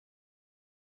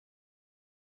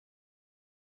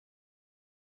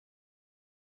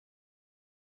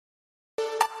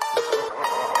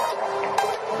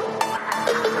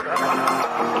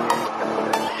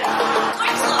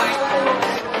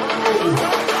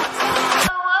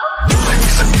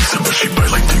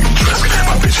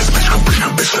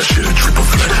that shit a triple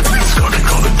threat. Please God can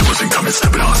call the doors and come and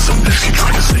stepping on some necks. You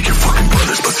trying to snake your fucking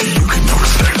brothers, but see you get no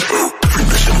respect. Every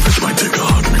bitch that fits my dick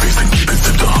on. Give me face and keep it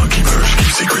zipped on. Keep her,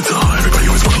 keep secrets on. Everybody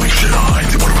always wanna leak shit on.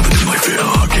 They wonder what the team like fit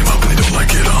on. Came up and they don't like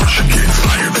it on. Should get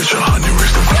inspired, bitch on. New rich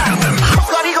to fly on them.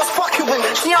 Bloody goes fuck you with.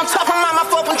 She on top of my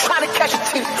phone trying to catch a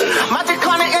teeth. My dick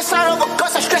on the inside of a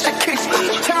gust, I stretch the keys.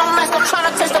 Tell my mask, I'm trying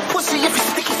to taste the pussy if you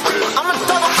sticky. I'm a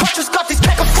double cultures, got these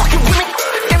crackers fucking with me.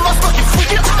 It must fucking freak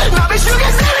you. Now bitch, you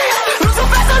get serious. Lose so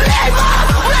fast, I'm late, man.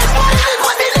 Let's party this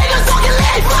pussy niggas talking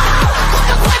late, man.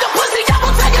 Fucking play the pussy, I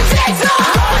will take a chance, man.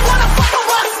 I wanna fuck a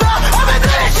rockstar. I've been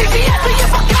doing shit, she asked me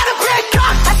if I got a break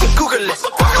cock. I can Google it.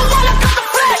 Fuck a wall, I got the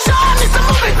flash on. It's a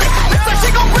movie. This that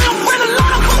shit gon' real with a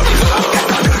lot of pussy.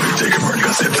 Take him, you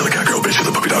got Sam till I got girl, bitch, with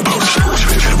a puppy dog post. She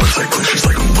bitch in a website, please. She's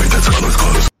like, wait, that's her other's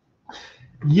clothes.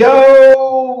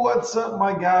 Yo, what's up,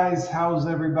 my guys? How's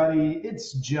everybody?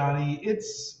 It's Johnny.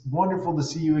 It's wonderful to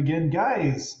see you again,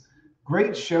 guys.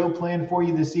 Great show planned for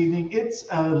you this evening. It's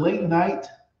a late night,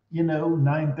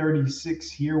 9:36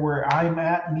 here where I'm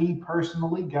at, me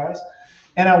personally, guys.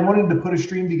 And I wanted to put a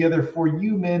stream together for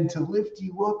you men to lift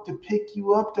you up, to pick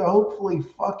you up, to hopefully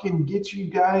fucking get you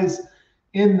guys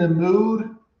in the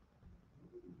mood.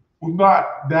 Well,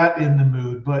 not that in the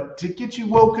mood, but to get you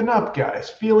woken up, guys,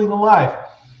 feeling alive.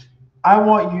 I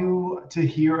want you to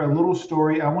hear a little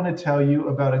story. I want to tell you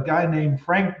about a guy named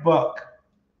Frank Buck.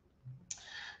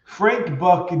 Frank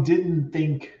Buck didn't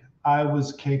think I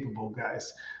was capable,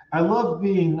 guys. I love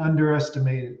being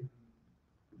underestimated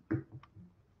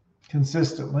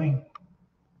consistently.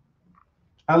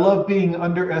 I love being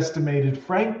underestimated.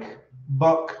 Frank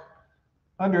Buck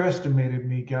underestimated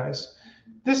me, guys.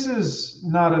 This is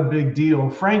not a big deal.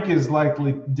 Frank is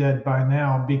likely dead by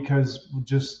now because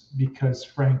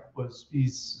Frank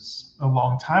he's a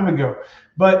long time ago.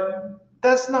 But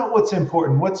that's not what's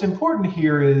important. What's important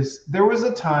here is there was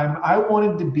a time I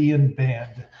wanted to be in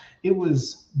band. It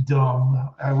was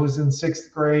dumb. I was in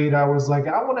 6th grade. I was like,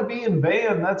 I want to be in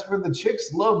band. That's where the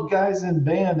chicks love guys in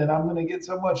band, and I'm going to get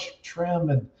so much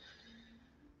trim. And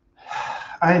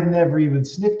I had never even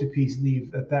sniffed a peace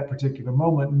leaf at that particular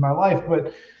moment in my life,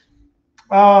 but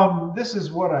this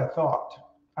is what I thought.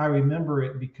 I remember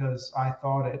it because I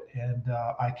thought it, and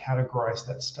I categorized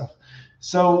that stuff.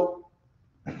 So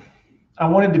I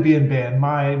wanted to be in band.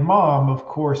 My mom, of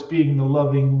course, being the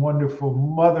loving, wonderful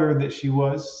mother that she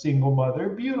was, single mother,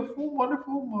 beautiful,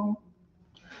 wonderful mom,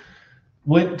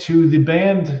 went to the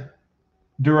band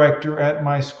director at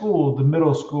my school, the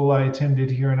middle school I attended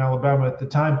here in Alabama at the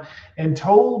time, and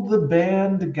told the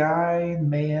band guy,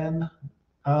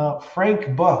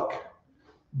 Frank Buck,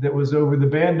 that was over the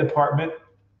band department,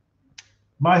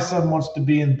 my son wants to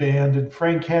be in band. And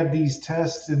Frank had these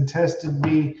tests and tested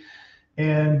me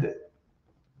and,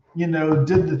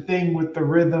 did the thing with the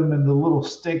rhythm and the little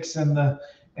sticks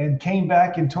and came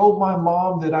back and told my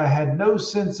mom that I had no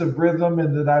sense of rhythm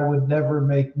and that I would never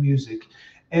make music.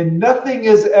 And nothing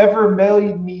has ever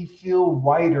made me feel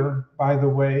whiter, by the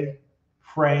way,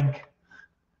 Frank.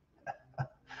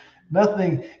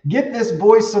 Nothing. Get this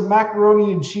boy some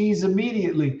macaroni and cheese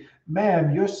immediately.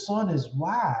 Ma'am, your son is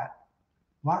white.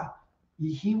 Why?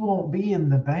 He won't be in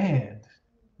the band.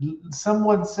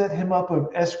 Someone set him up an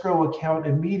escrow account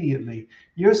immediately.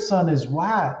 Your son is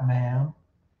white, ma'am.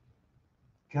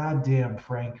 Goddamn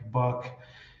Frank Buck.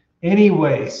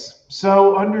 Anyways,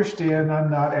 so understand I'm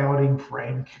not outing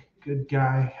Frank. Good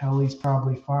guy. Hell, he's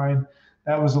probably fine.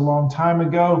 That was a long time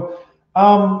ago.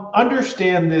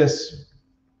 Understand this.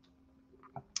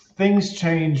 Things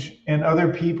change and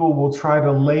other people will try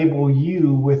to label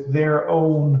you with their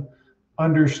own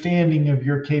understanding of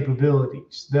your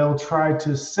capabilities. They'll try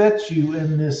to set you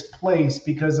in this place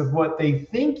because of what they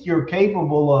think you're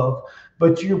capable of,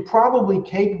 but you're probably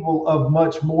capable of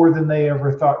much more than they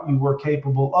ever thought you were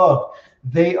capable of.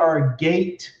 They are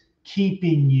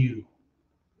gatekeeping you.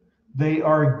 They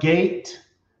are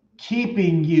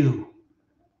gatekeeping you.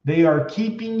 They are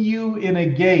keeping you in a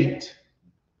gate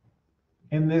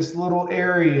in this little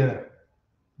area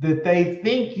that they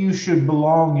think you should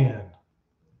belong in.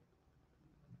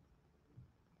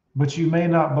 But you may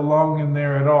not belong in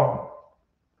there at all.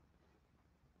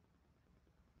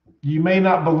 You may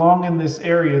not belong in this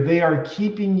area. They are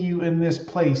keeping you in this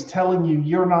place, telling you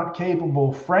you're not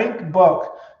capable. Frank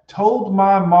Buck told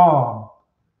my mom,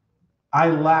 I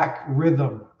lack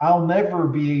rhythm. I'll never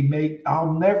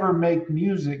make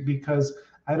music because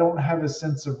I don't have a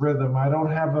sense of rhythm.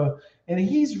 And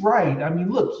he's right. I mean,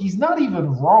 look, he's not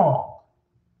even wrong.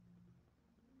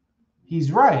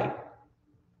 He's right.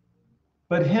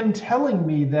 But him telling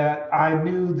me that, I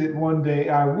knew that one day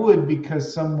I would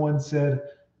because someone said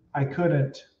I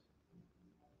couldn't.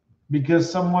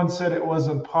 because someone said it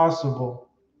wasn't possible.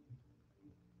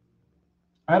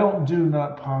 I don't do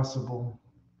not possible.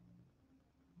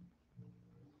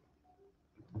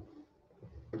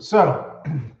 So,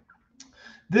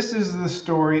 this is the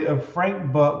story of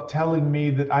Frank Buck telling me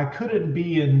that I couldn't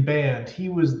be in band. He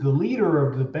was the leader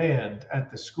of the band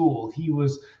at the school.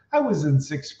 I was in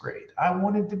 6th grade. I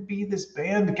wanted to be this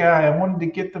band guy. I wanted to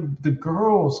get the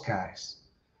girls, guys.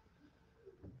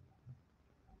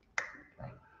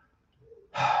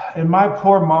 And my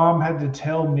poor mom had to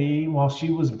tell me while she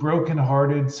was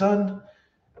brokenhearted, son,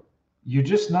 you're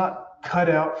just not cut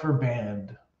out for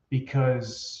band,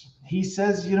 because he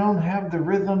says you don't have the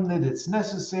rhythm that it's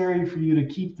necessary for you to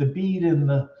keep the beat in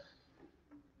the...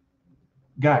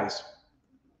 Guys,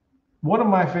 one of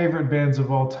my favorite bands of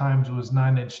all times was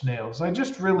Nine Inch Nails. I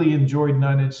just really enjoyed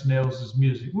Nine Inch Nails'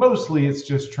 music. Mostly it's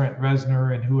just Trent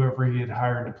Reznor and whoever he had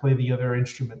hired to play the other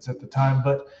instruments at the time,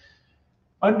 but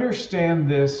understand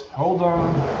this. Hold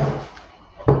on.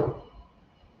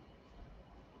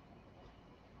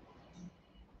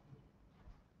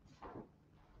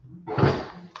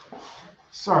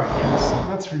 Sorry, guys.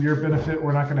 That's for your benefit.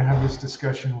 We're not going to have this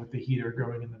discussion with the heater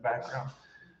going in the background.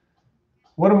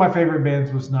 One of my favorite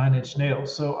bands was Nine Inch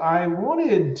Nails. So I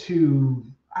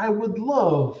would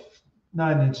love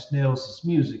Nine Inch Nails'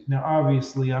 music. Now,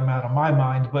 obviously, I'm out of my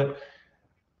mind, but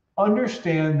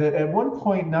understand that at one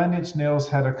point Nine Inch Nails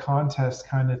had a contest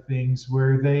kind of things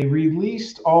where they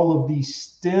released all of these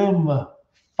stem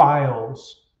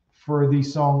files for the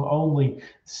song only.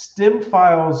 Stem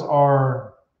files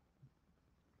are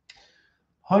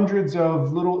hundreds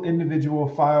of little individual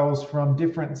files from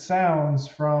different sounds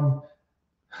from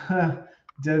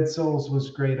Dead Souls was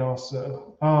great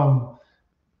also.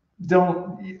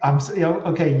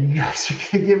 Okay, you guys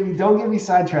don't get me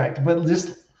sidetracked, but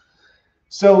just...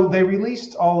 So they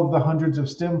released all of the hundreds of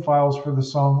stem files for the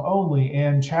song only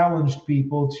and challenged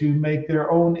people to make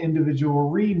their own individual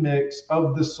remix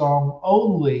of the song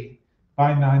only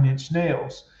by Nine Inch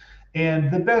Nails.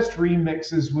 And the best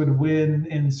remixes would win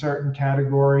in certain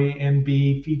category and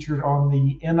be featured on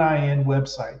the NIN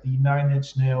website, the Nine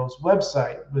Inch Nails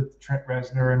website with Trent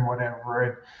Reznor and whatever.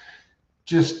 And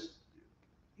just,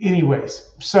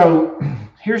 anyways, so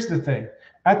here's the thing.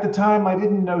 At the time, I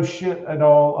didn't know shit at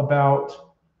all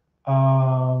about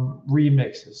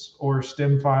remixes or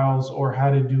stem files or how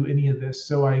to do any of this.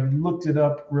 So I looked it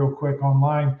up real quick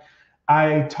online.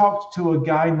 I talked to a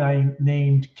guy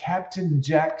named Captain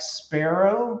Jack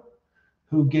Sparrow,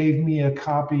 who gave me a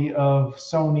copy of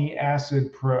Sony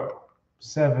Acid Pro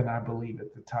 7, I believe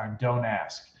at the time. Don't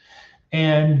ask.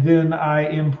 And then I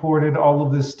imported all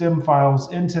of the stem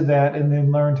files into that and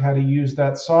then learned how to use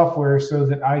that software so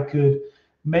that I could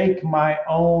make my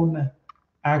own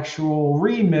actual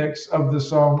remix of the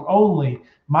song only.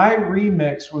 My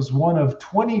remix was one of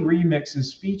 20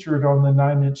 remixes featured on the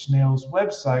Nine Inch Nails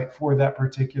website for that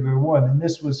particular one. And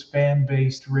this was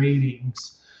fan-based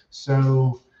ratings.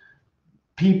 So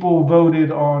people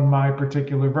voted on my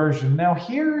particular version. Now,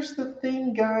 here's the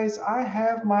thing, guys. I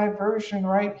have my version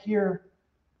right here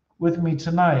with me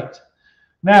tonight.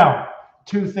 Now,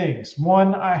 two things.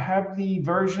 One, I have the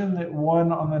version that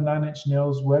won on the Nine Inch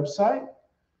Nails website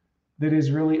that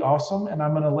is really awesome, and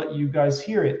I'm going to let you guys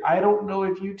hear it. I don't know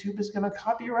if YouTube is going to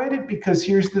copyright it, because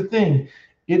here's the thing.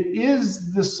 It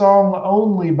is the song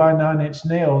only by Nine Inch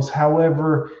Nails.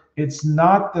 However, it's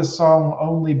not the song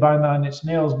only by Nine Inch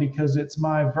Nails because it's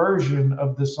my version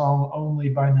of the song only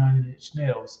by Nine Inch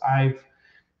Nails. I've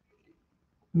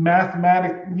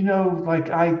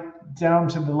down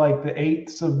to the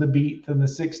 8ths of the beat and the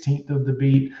 16th of the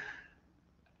beat.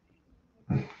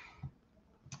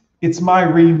 It's my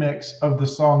remix of the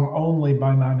song only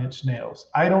by Nine Inch Nails.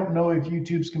 I don't know if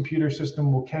YouTube's computer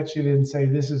system will catch it and say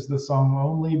this is the song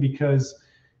only, because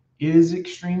it is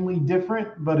extremely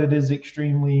different, but it is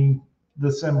extremely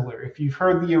similar. If you've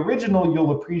heard the original,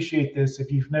 you'll appreciate this.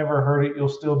 If you've never heard it, you'll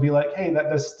still be like, hey,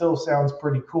 that still sounds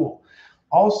pretty cool.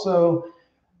 Also,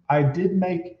 I did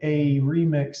make a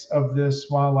remix of this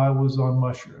while I was on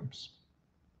mushrooms.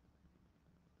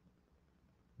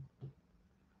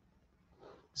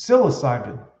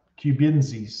 Psilocybin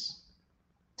cubensis,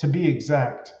 to be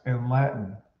exact, in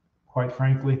Latin, quite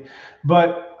frankly.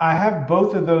 But I have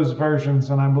both of those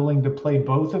versions, and I'm willing to play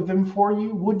both of them for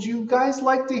you. Would you guys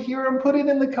like to hear them? Put it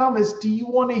in the comments. Do you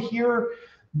want to hear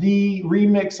the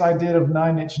remix I did of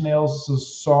Nine Inch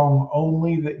Nails' song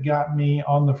only that got me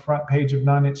on the front page of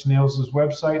Nine Inch Nails'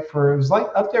 website it was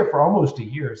up there for almost a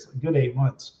year. It's a good 8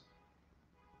 months.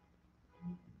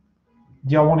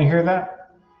 Do y'all want to hear that?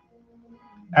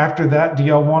 After that, do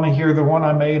y'all want to hear the one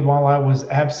I made while I was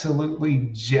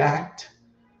absolutely jacked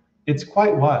It's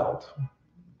quite wild.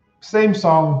 Same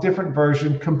song, different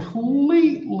version,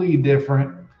 completely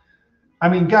different. I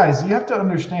mean, guys, you have to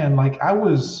understand, like, I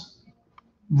was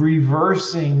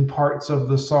reversing parts of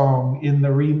the song in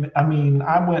the I mean,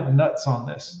 I went nuts on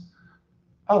this.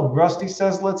 Oh, Rusty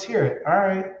says, let's hear it. All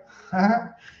right.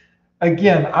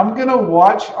 Again, I'm going to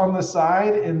watch on the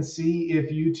side and see if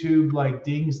YouTube like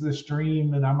dings the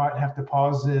stream and I might have to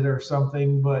pause it or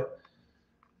something, but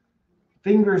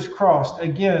fingers crossed.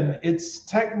 Again, it's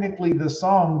technically the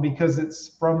song because it's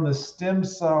from the stem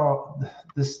files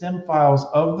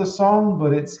of the song,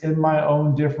 but it's in my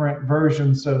own different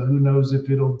version. So who knows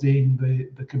if it'll ding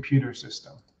the computer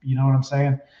system. You know what I'm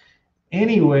saying?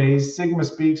 Anyways, Sigma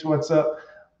Speaks, what's up?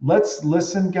 Let's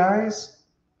listen, guys.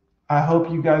 I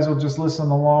hope you guys will just listen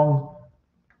along.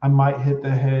 I might hit the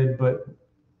head, but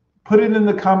put it in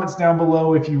the comments down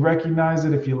below if you recognize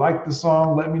it, if you like the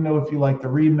song. Let me know if you like the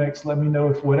remix. Let me know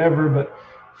if whatever. But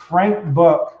Frank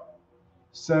Buck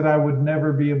said I would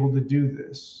never be able to do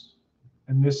this.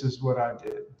 And this is what I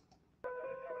did.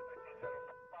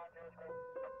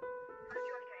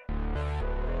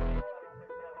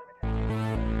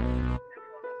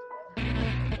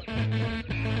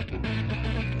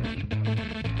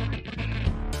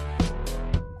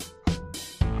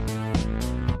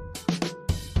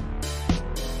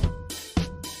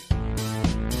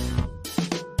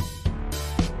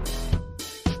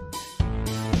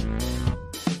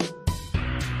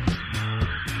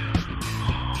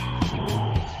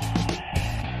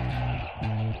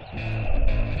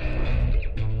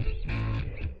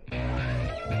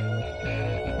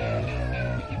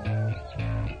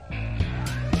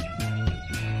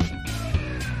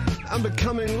 I'm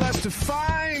becoming less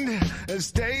defined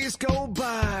as days go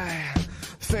by,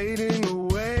 fading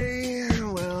away.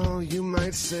 Well, you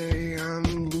might say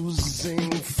I'm losing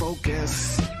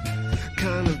focus,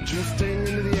 kind of drifting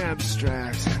into the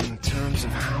abstract in terms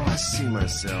of how I see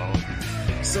myself.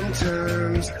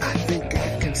 Sometimes I think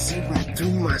I can see right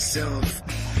through myself.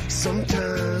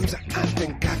 Sometimes I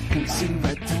think I can see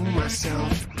right through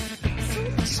myself.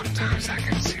 Sometimes I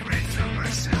can see right through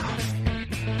myself.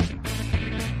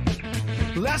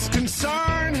 Less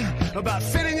concerned about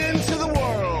fitting into the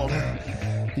world,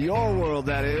 your world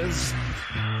that is,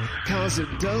 'cause it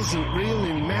doesn't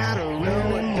really matter anymore.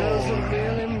 No, it doesn't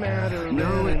really matter anymore.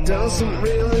 No, it doesn't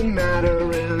really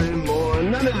matter anymore.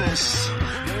 None of this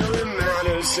really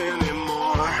matters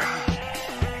anymore.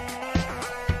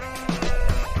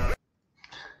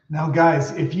 Now,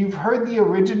 guys, if you've heard the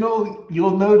original,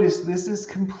 you'll notice this is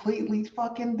completely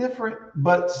fucking different,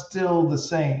 but still the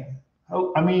same.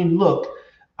 Oh, I mean, look,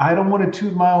 I don't want to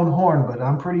toot my own horn, but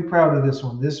I'm pretty proud of this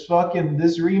one. This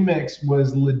remix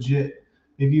was legit.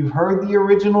 If you've heard the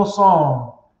original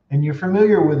song and you're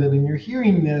familiar with it and you're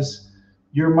hearing this,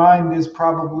 your mind is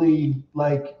probably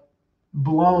like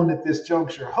blown at this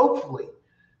juncture, hopefully.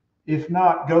 If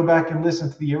not, go back and listen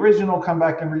to the original, come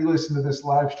back and re-listen to this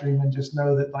live stream and just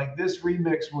know that like this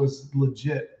remix was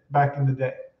legit back in the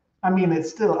day. I mean,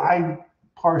 it's still, I'm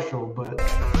partial, but...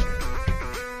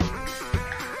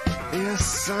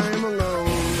 Yes, I'm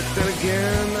alone, but then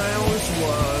again, I always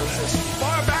was. As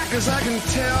far back as I can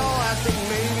tell, I think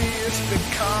maybe it's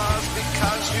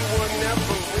because you were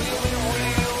never really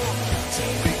real to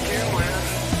begin with.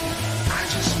 I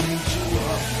just made you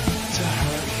up to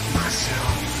hurt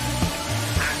myself.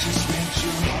 I just made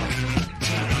you up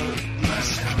to hurt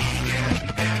myself.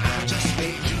 Yeah, and I just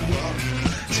made you up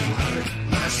to hurt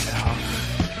myself.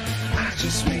 I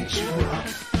just made you up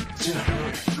to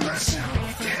hurt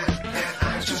myself. Yeah.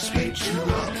 Just made you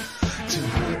up to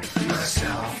hurt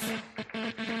myself.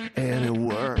 And it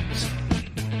worked.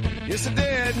 Yes, it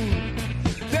did.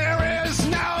 There is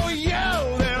no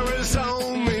you, there is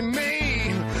only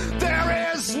me. There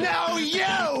is no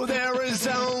you, there is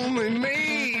only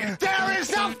me. There is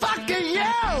no fucking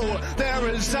you, there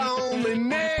is only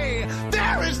me.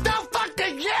 There is no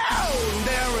fucking you,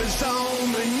 there is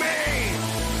only me.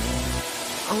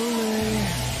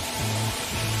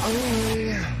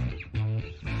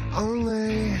 Only.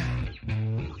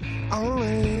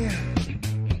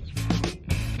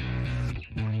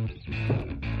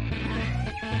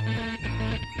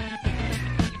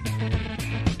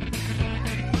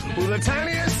 Well, the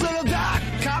tiniest little dot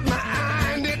caught my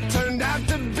eye and it turned out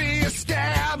to be a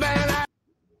scab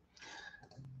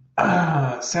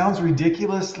and sounds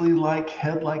ridiculously like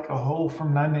Head Like a Hole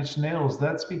from Nine Inch Nails.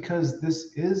 That's because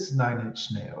this is Nine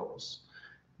Inch Nails.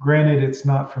 Granted, it's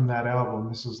not from that album.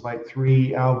 This is like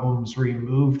 3 albums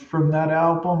removed from that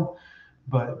album,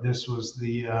 but this was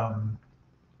the,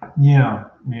 yeah.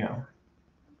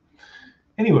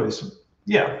 Anyways,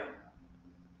 yeah.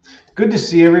 Good to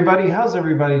see everybody. How's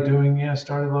everybody doing? Yeah,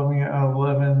 started loving it at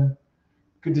 11.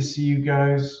 Good to see you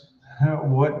guys.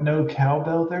 What, no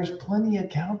cowbell? There's plenty of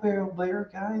cowbell there,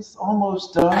 guys.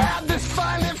 Almost done. I have this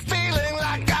funny feeling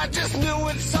like I just knew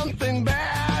it's something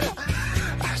bad.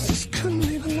 I just couldn't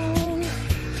leave alone.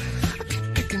 I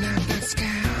kept picking at that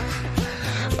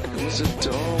scab like it was a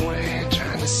doorway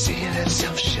trying to seal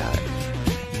itself shut.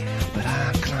 But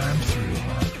I climbed through.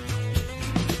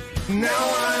 Now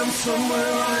I am somewhere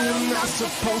I am not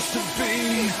supposed to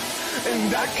be.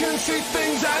 And I can see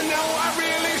things I know I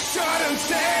really shouldn't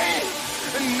say.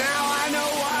 And now I know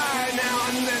why. Now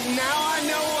I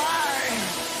know why.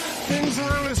 Things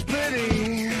aren't as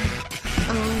pretty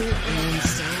on the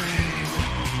inside.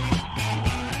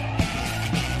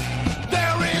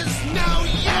 There is no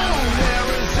you. There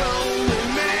is only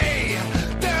me.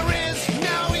 There is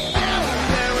no you.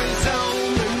 There is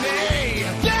only me.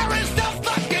 There is no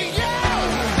fucking you.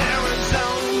 There is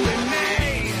only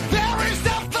me. There is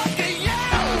no fucking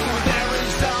you. There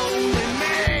is only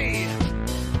me.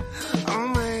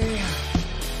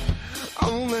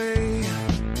 Only.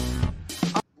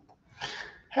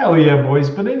 Hell yeah, boys.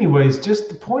 But anyways, just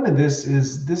the point of this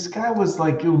is this guy was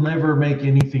like, you'll never make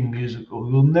anything musical.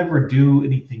 You'll never do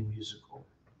anything musical.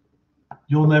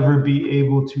 You'll never be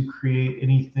able to create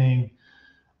anything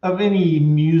of any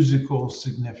musical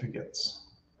significance.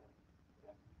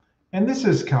 And this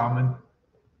is common.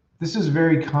 This is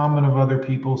very common of other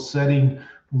people setting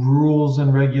rules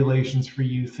and regulations for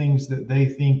you, things that they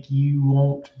think you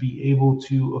won't be able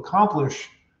to accomplish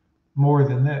more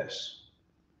than this.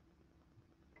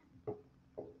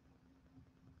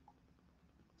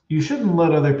 You shouldn't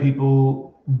let other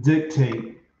people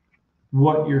dictate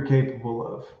what you're capable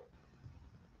of.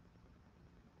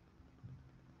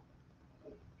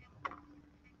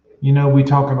 You know, we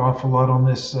talk an awful lot on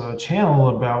this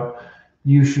channel about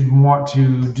you should want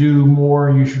to do more,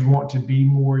 you should want to be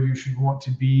more, you should want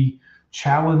to be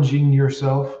challenging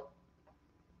yourself.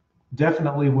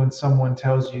 Definitely when someone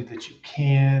tells you that you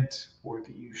can't, or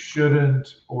that you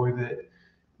shouldn't, or that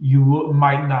you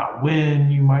might not win,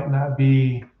 you might not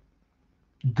be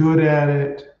good at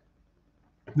it,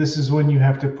 this is when you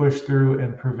have to push through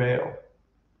and prevail.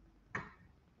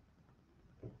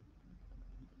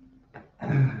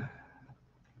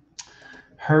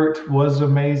 Hurt was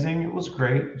amazing. It was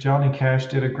great. Johnny Cash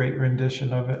did a great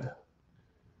rendition of it.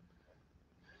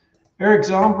 Eric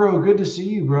Zombro, good to see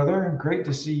you, brother. Great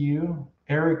to see you.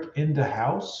 Eric in the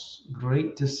house.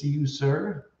 Great to see you,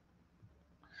 sir.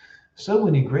 So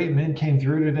many great men came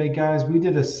through today, guys. We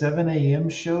did a 7 a.m.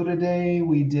 show today.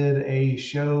 We did a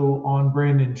show on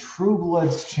Brandon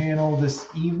Trueblood's channel this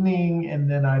evening. And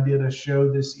then I did a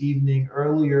show this evening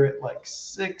earlier at like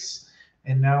 6.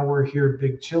 And now we're here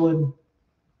big chillin'.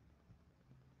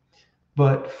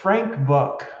 But Frank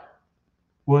Buck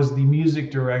was the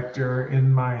music director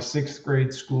in my 6th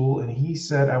grade school, and he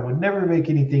said I would never make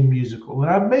anything musical.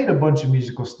 And I've made a bunch of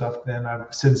musical stuff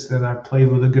since then. I've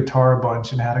played with a guitar a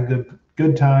bunch and had a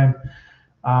good time.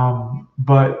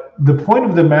 But the point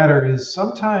of the matter is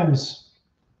sometimes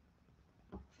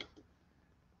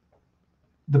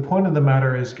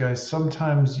guys,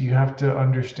 sometimes you have to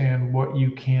understand what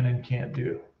you can and can't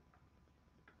do.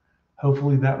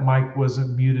 Hopefully that mic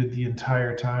wasn't muted the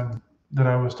entire time that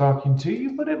I was talking to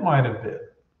you, but it might have been.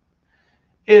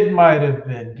 It might have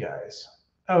been, guys.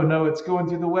 Oh, no, it's going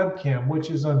through the webcam,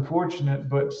 which is unfortunate,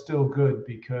 but still good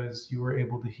because you were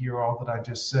able to hear all that I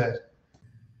just said.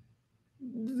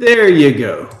 There you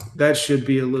go. That should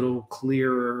be a little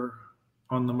clearer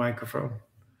on the microphone.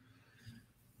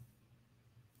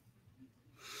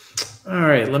 All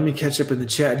right, let me catch up in the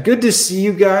chat. Good to see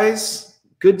you guys.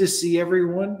 Good to see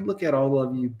everyone. Look at all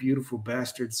of you beautiful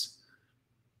bastards.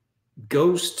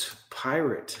 Ghost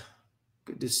Pirate.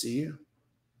 Good to see you.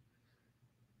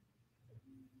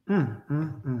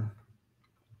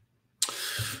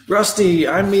 Rusty,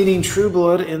 I'm meeting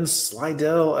Trueblood in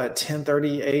Slidell at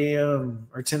 10:30 a.m.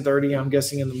 or 10:30, I'm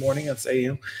guessing, in the morning. That's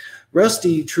a.m.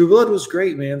 Rusty, Trueblood was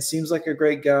great, man. Seems like a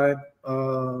great guy.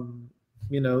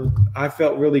 You know, I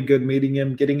felt really good meeting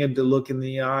him, getting him to look in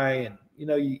the eye, and you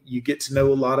know, you get to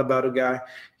know a lot about a guy.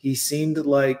 He seemed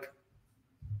like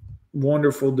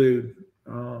wonderful dude.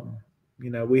 You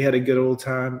know, we had a good old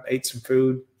time, ate some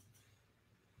food.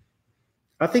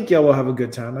 I think y'all will have a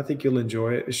good time. I think you'll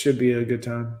enjoy it. It should be a good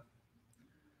time.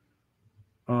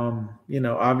 You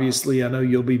know, obviously, I know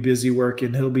you'll be busy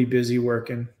working. He'll be busy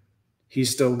working.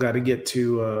 He's still got to get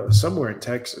to somewhere in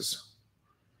Texas.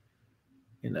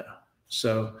 You know,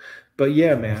 so, but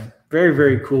yeah, man, very,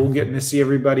 very cool. Getting to see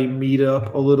everybody meet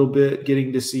up a little bit,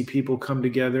 getting to see people come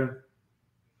together.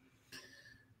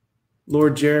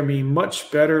 Lord Jeremy,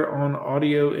 much better on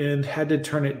audio end. Had to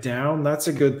turn it down. That's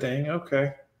a good thing. Okay.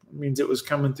 It means it was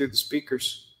coming through the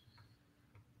speakers.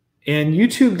 And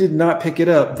YouTube did not pick it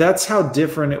up. That's how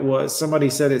different it was. Somebody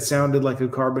said it sounded like a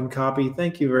carbon copy.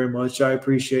 Thank you very much. I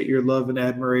appreciate your love and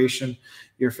admiration.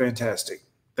 You're fantastic.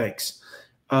 Thanks.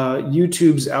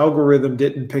 YouTube's algorithm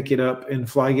didn't pick it up, and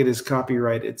Flyget is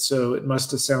copyrighted. So it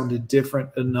must have sounded different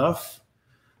enough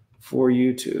for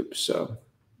YouTube. So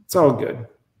it's all good.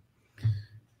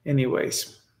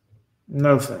 Anyways,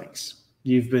 no thanks.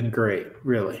 You've been great,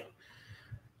 really.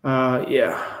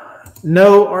 Yeah.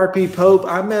 No, RP Pope.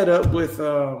 I met up with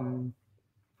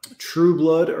True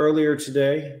Blood earlier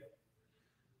today,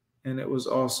 and it was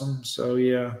awesome. So,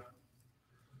 yeah.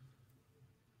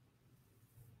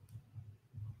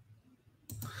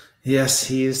 Yes,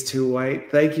 he is too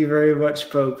white. Thank you very much,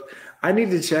 Pope. I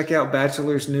need to check out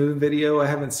Bachelor's new video. I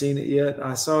haven't seen it yet.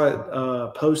 I saw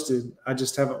it posted. I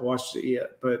just haven't watched it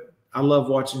yet. But I love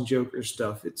watching Joker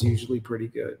stuff. It's usually pretty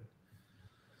good.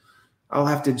 I'll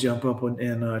have to jump up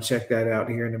and check that out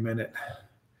here in a minute.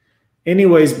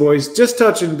 Anyways, boys, just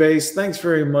touching base. Thanks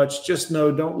very much. Just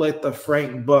know, don't let the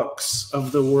Frank Bucks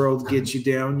of the world get you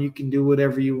down. You can do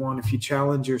whatever you want if you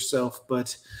challenge yourself.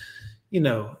 But, you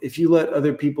know, if you let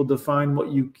other people define what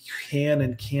you can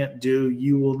and can't do,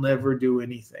 you will never do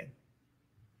anything.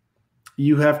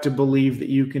 You have to believe that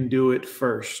you can do it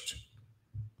first.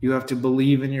 You have to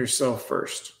believe in yourself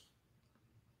first.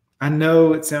 I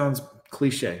know it sounds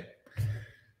cliche.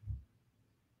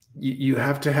 You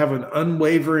have to have an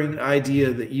unwavering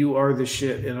idea that you are the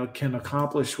shit and can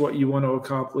accomplish what you want to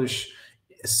accomplish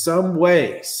some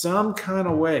way, some kind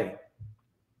of way.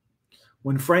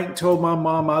 When Frank told my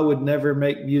mom I would never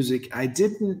make music, I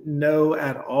didn't know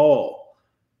at all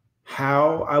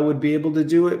how I would be able to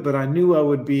do it, but I knew I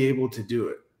would be able to do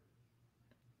it.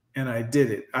 And I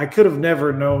did it. I could have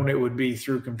never known it would be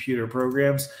through computer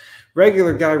programs.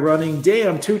 Regular guy running,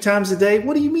 damn, 2 times a day?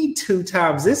 What do you mean 2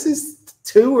 times? This is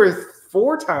 2 or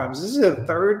 4 times. This is a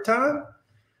 3rd time.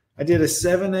 I did a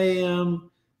 7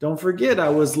 a.m. Don't forget, I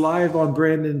was live on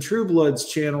Brandon Trueblood's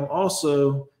channel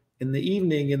also in the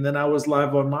evening, and then I was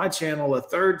live on my channel a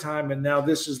 3rd time, and now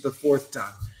this is the 4th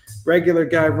time. Regular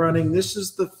guy running, this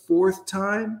is the 4th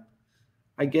time.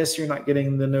 I guess you're not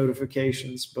getting the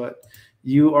notifications, but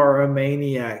you are a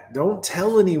maniac. Don't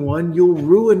tell anyone. You'll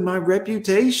ruin my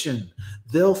reputation.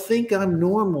 They'll think I'm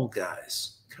normal,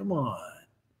 guys. Come on.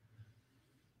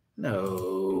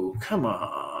 No, come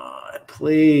on,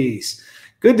 please.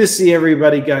 Good to see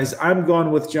everybody, guys. I'm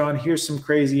Gone with John. Here's some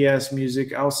crazy ass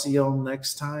music. I'll see y'all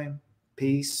next time.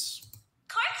 Peace.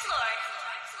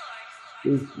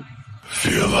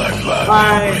 Feel like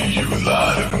lying when you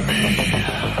lie to me.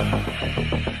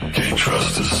 Can't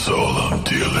trust a soul, I'm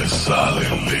dealing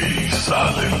silently,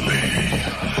 silently.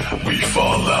 We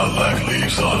fall out like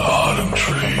leaves on autumn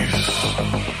trees.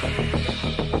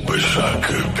 Wish I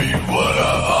could be what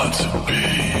I ought to be,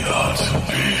 ought to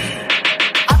be.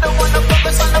 I don't wanna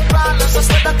focus on the problems, I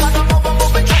swear to God I'm over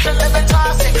moving, trash and living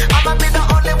toxic. I'ma be the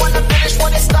only one to finish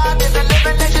what it started. The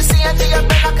living legacy until you've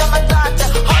been like I'm a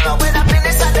doctor. Hold on, when I've been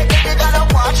inside the game, you gotta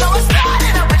watch how it's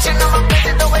started. I'm reaching on my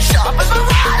business, though it's sharp as my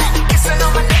wallet. Kissing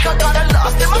on my neck, I got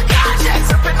lost in my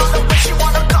conscience. Tripping on the way she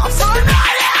wanna come so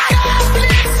night.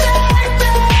 Please save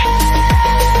me.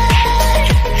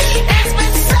 It's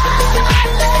been so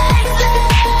lately.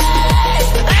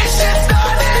 This shit's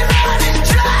started running,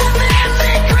 driving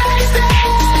me crazy.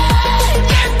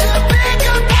 Get the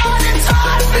bigger part, it's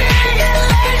hard being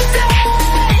lazy.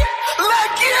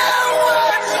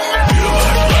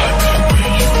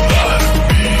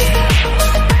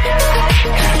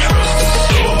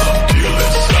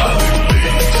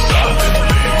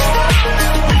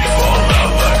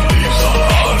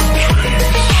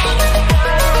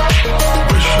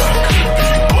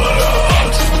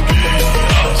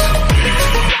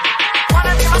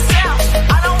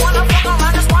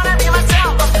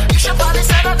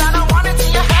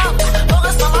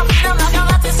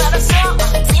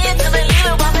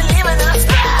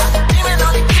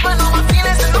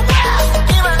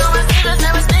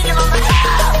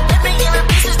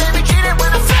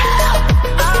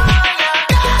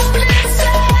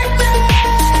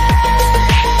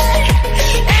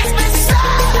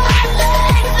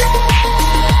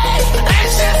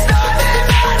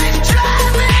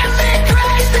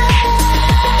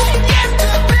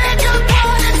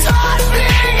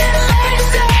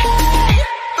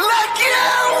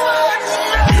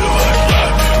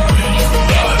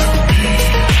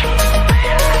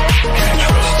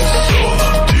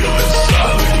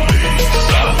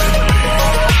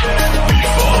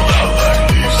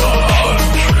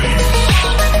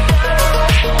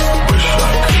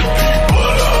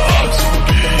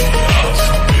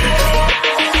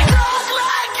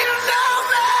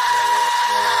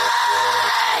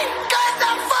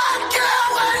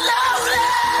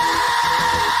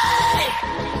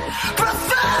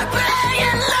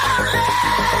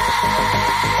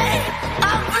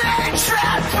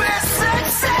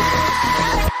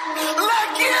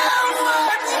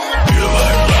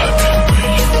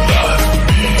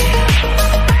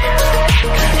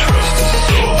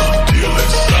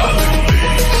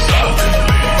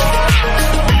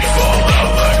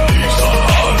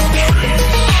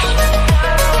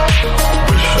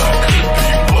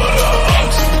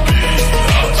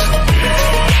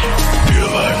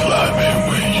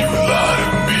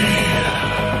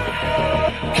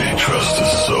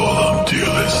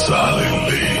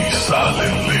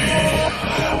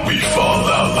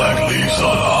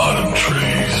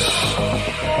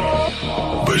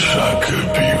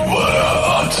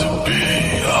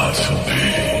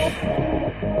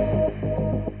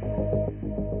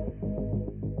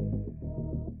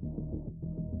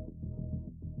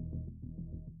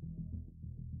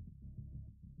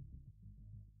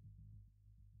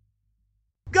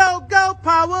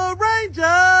 Power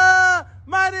Ranger,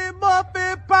 Mighty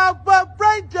Morphin Power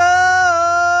Ranger,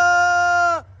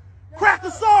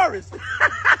 Crackosaurus.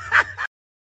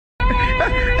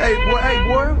 Hey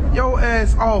boy, your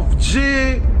ass off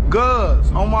jiggers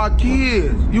on my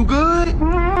kids. You good?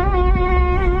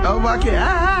 Oh my kid.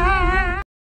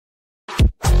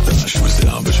 She was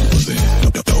down, but she wasn't.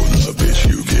 No love, bitch,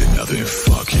 you get nothing.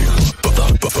 Fuck you.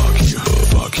 Fuck you.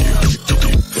 Fuck you.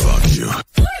 Fuck you.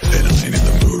 And I ain't in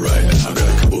the mood right now. Got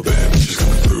a couple bad bitches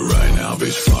coming through right now,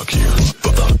 bitch. Fuck you.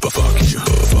 Fuck you.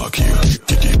 Fuck you.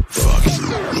 Fuck you.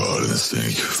 Blood in the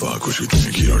sink. Fuck what you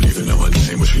think. You don't even know my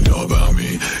name. What you know about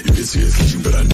me. You can see a thing, but I